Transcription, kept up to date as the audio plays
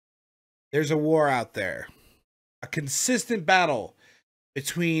There's a war out there, a consistent battle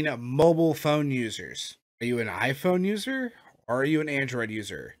between mobile phone users. Are you an iPhone user or are you an Android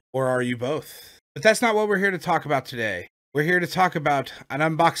user? Or are you both? But that's not what we're here to talk about today. We're here to talk about an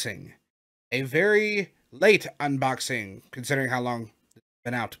unboxing. A very late unboxing, considering how long it's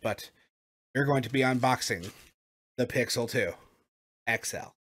been out, but we're going to be unboxing the Pixel 2 XL.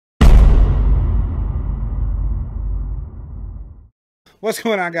 What's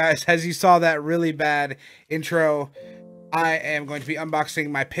going on, guys? As you saw that really bad intro, I am going to be unboxing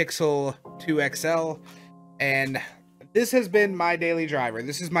my Pixel 2 XL, and this has been my daily driver.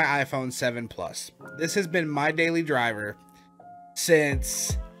 This is my iPhone 7 Plus. This has been my daily driver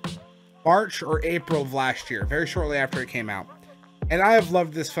since March or April of last year, very shortly after it came out. And I have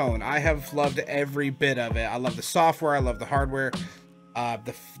loved this phone. I have loved every bit of it. I love the software. I love the hardware.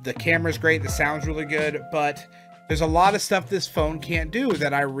 The camera's great. The sound's really good. But there's a lot of stuff this phone can't do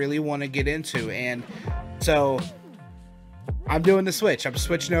that I really want to get into. And so I'm doing the switch. I'm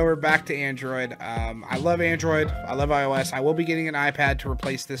switching over back to Android. I love Android. I love iOS. I will be getting an iPad to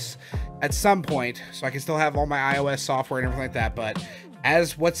replace this at some point, so I can still have all my iOS software and everything like that. But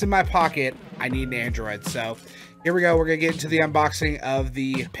as what's in my pocket, I need an Android. So here we go. We're going to get into the unboxing of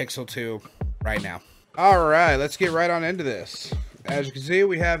the Pixel 2 right now. All right, let's get right on into this. As you can see,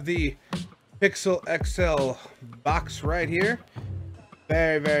 we have the Pixel XL box right here.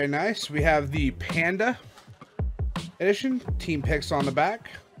 Very, very nice. We have the Panda edition, Team Pixel on the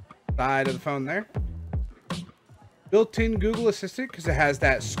back side of the phone there. Built-in Google Assistant because it has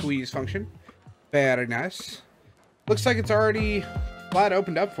that squeeze function. Very nice. Looks like it's already flat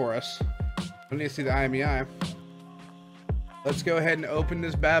opened up for us. We need to see the IMEI. Let's go ahead and open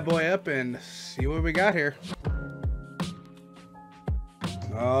this bad boy up and see what we got here.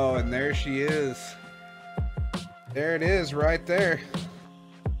 Oh, and there she is. There it is right there.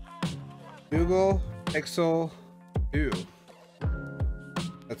 Google Pixel 2.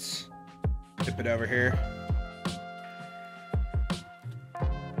 Let's tip it over here.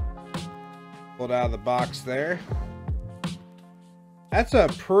 Pulled out of the box there. That's a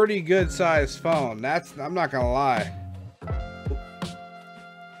pretty good sized phone. I'm not gonna lie.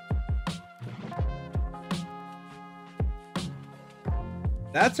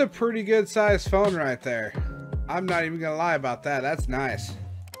 That's a pretty good sized phone right there. I'm not even gonna lie about that. That's nice.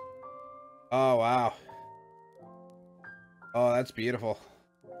 Oh, wow. Oh, that's beautiful.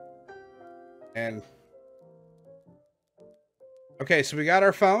 And okay, so we got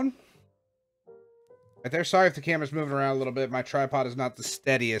our phone right there. Sorry if the camera's moving around a little bit. My tripod is not the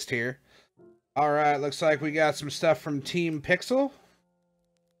steadiest here. All right, looks like we got some stuff from Team Pixel.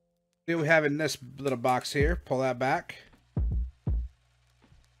 See what we have in this little box here. Pull that back.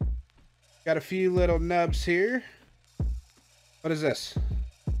 Got a few little nubs here. What is this?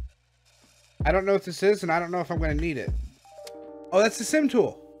 I don't know what this is, and I don't know if I'm going to need it. Oh, that's the SIM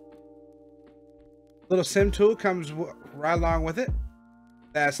tool. Little SIM tool comes right along with it.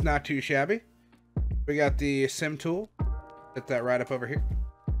 That's not too shabby. We got the SIM tool. Set that right up over here.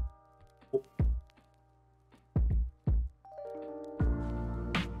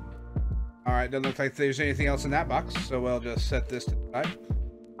 All right, doesn't look like there's anything else in that box, so we'll just set this to the side.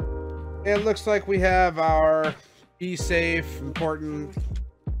 It looks like we have our be safe, important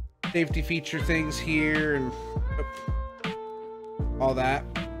safety feature things here, and all that.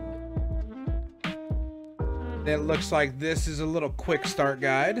 It looks like this is a little quick start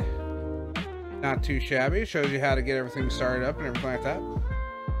guide. Not too shabby. Shows you how to get everything started up and everything like that.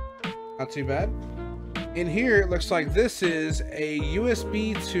 Not too bad. In here, it looks like this is a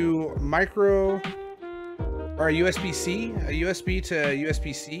USB to micro, or a USB-C, a USB to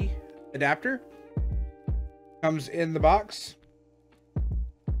USB-C adapter. Comes in the box.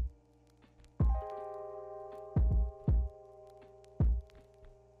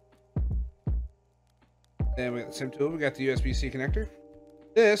 Then we got the SIM tool. We got the USB-C connector.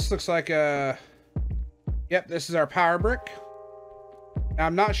 This looks like a... Yep, this is our power brick. Now,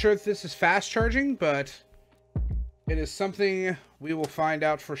 I'm not sure if this is fast charging, but it is something we will find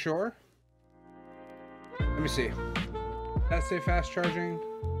out for sure. Let me see. Does that say fast charging?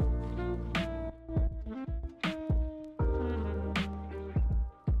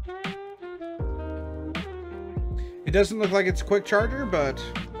 It doesn't look like it's a quick charger, but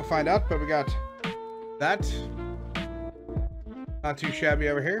we'll find out. But we got that. Not too shabby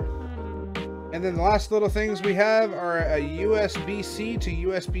over here. And then the last little things we have are a USB-C to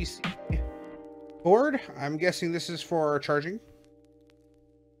USB-C cord. I'm guessing this is for charging.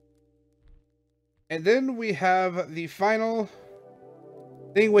 And then we have the final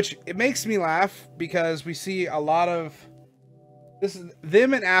thing, which it makes me laugh because we see a lot of This is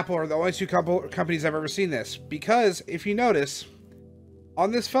them and Apple are the only two companies I've ever seen this, because if you notice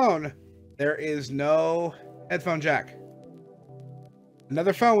on this phone there is no headphone jack.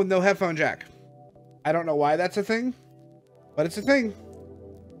 Another phone with no headphone jack. I don't know why that's a thing, but it's a thing.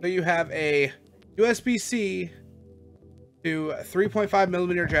 So you have a USB-C to 3.5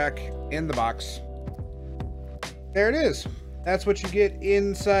 millimeter jack in the box. There it is. That's what you get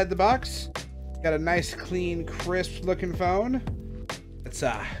inside the box. Got a nice, clean, crisp looking phone. Let's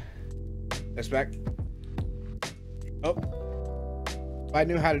this back. Oh, if I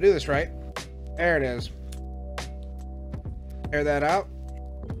knew how to do this right. There it is. Tear that out.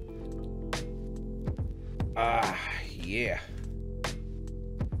 Yeah.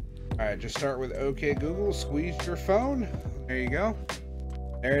 All right, just start with OK Google. Squeeze your phone. There you go.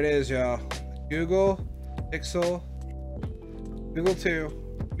 There it is, y'all. Google Pixel. Google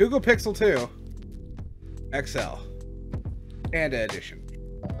Pixel 2 XL. Panda edition.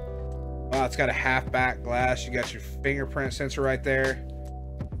 Wow, it's got a half back glass. You got your fingerprint sensor right there.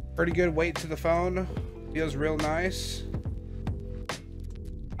 Pretty good weight to the phone. Feels real nice.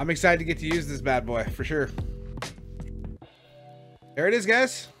 I'm excited to get to use this bad boy for sure. There it is,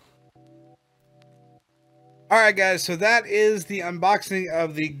 guys. Alright guys, so that is the unboxing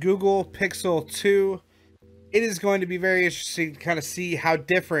of the Google Pixel 2. It is going to be very interesting to kind of see how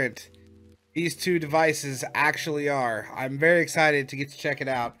different these two devices actually are. I'm very excited to get to check it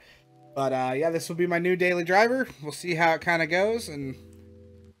out. But yeah, this will be my new daily driver. We'll see how it kind of goes, and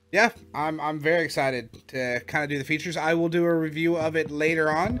yeah, I'm very excited to kind of do the features. I will do a review of it later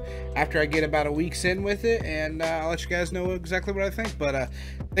on after I get about a week's in with it, and I'll let you guys know exactly what I think. But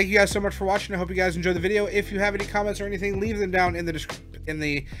thank you guys so much for watching. I hope you guys enjoyed the video. If you have any comments or anything, leave them down in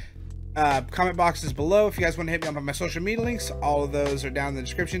the comment boxes below. If you guys want to hit me up on my social media links, all of those are down in the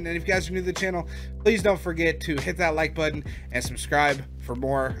description. And if you guys are new to the channel, please don't forget to hit that like button and subscribe for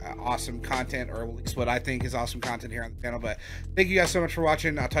more awesome content, or at least what I think is awesome content here on the channel. But thank you guys so much for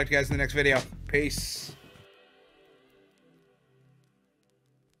watching. I'll talk to you guys in the next video. Peace.